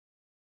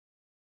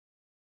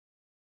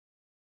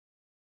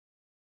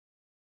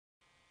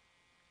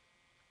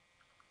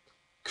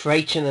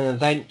Creating an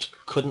event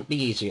couldn't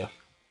be easier.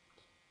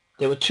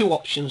 There were two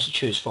options to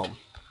choose from.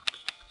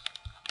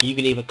 You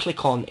could either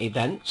click on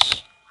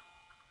Events,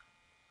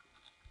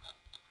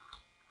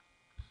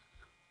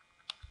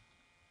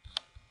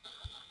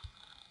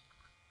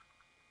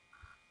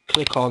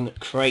 click on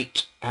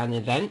Create an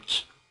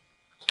Event,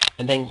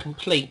 and then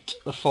complete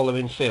the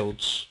following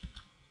fields.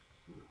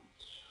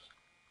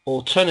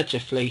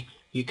 Alternatively,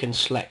 you can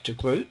select a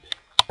group,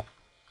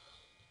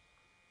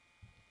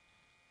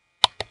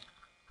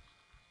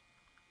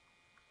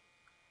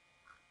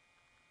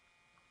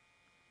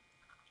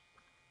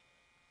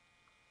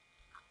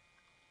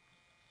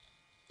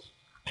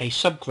 a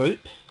subgroup,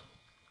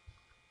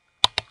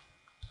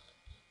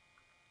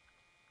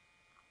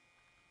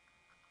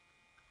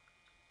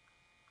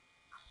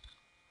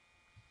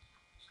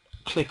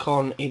 click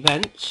on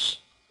Events,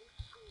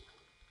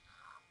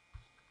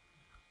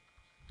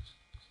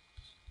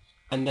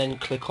 and then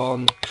click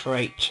on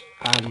Create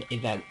an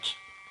Event,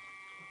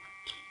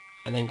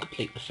 and then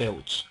complete the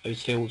fields.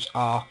 Those fields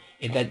are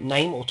event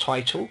name or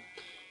title,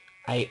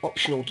 a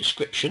optional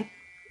description,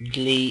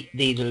 the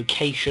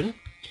location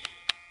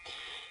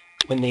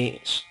when the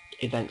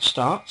event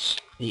starts,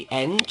 the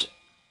end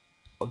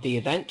of the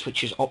event,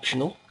 which is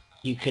optional.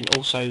 You can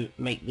also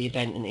make the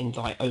event an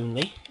invite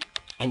only,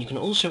 and you can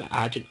also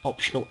add an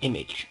optional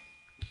image.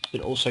 You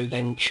can also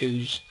then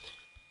choose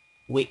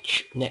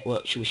which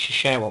networks you wish to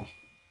share on.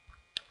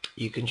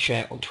 You can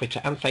share on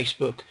Twitter and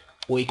Facebook,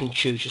 or you can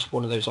choose just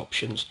one of those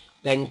options.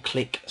 Then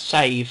click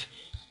Save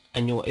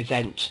and your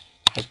event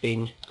has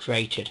been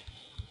created.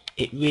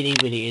 It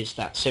really is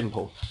that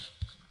simple.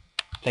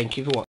 Thank you for watching.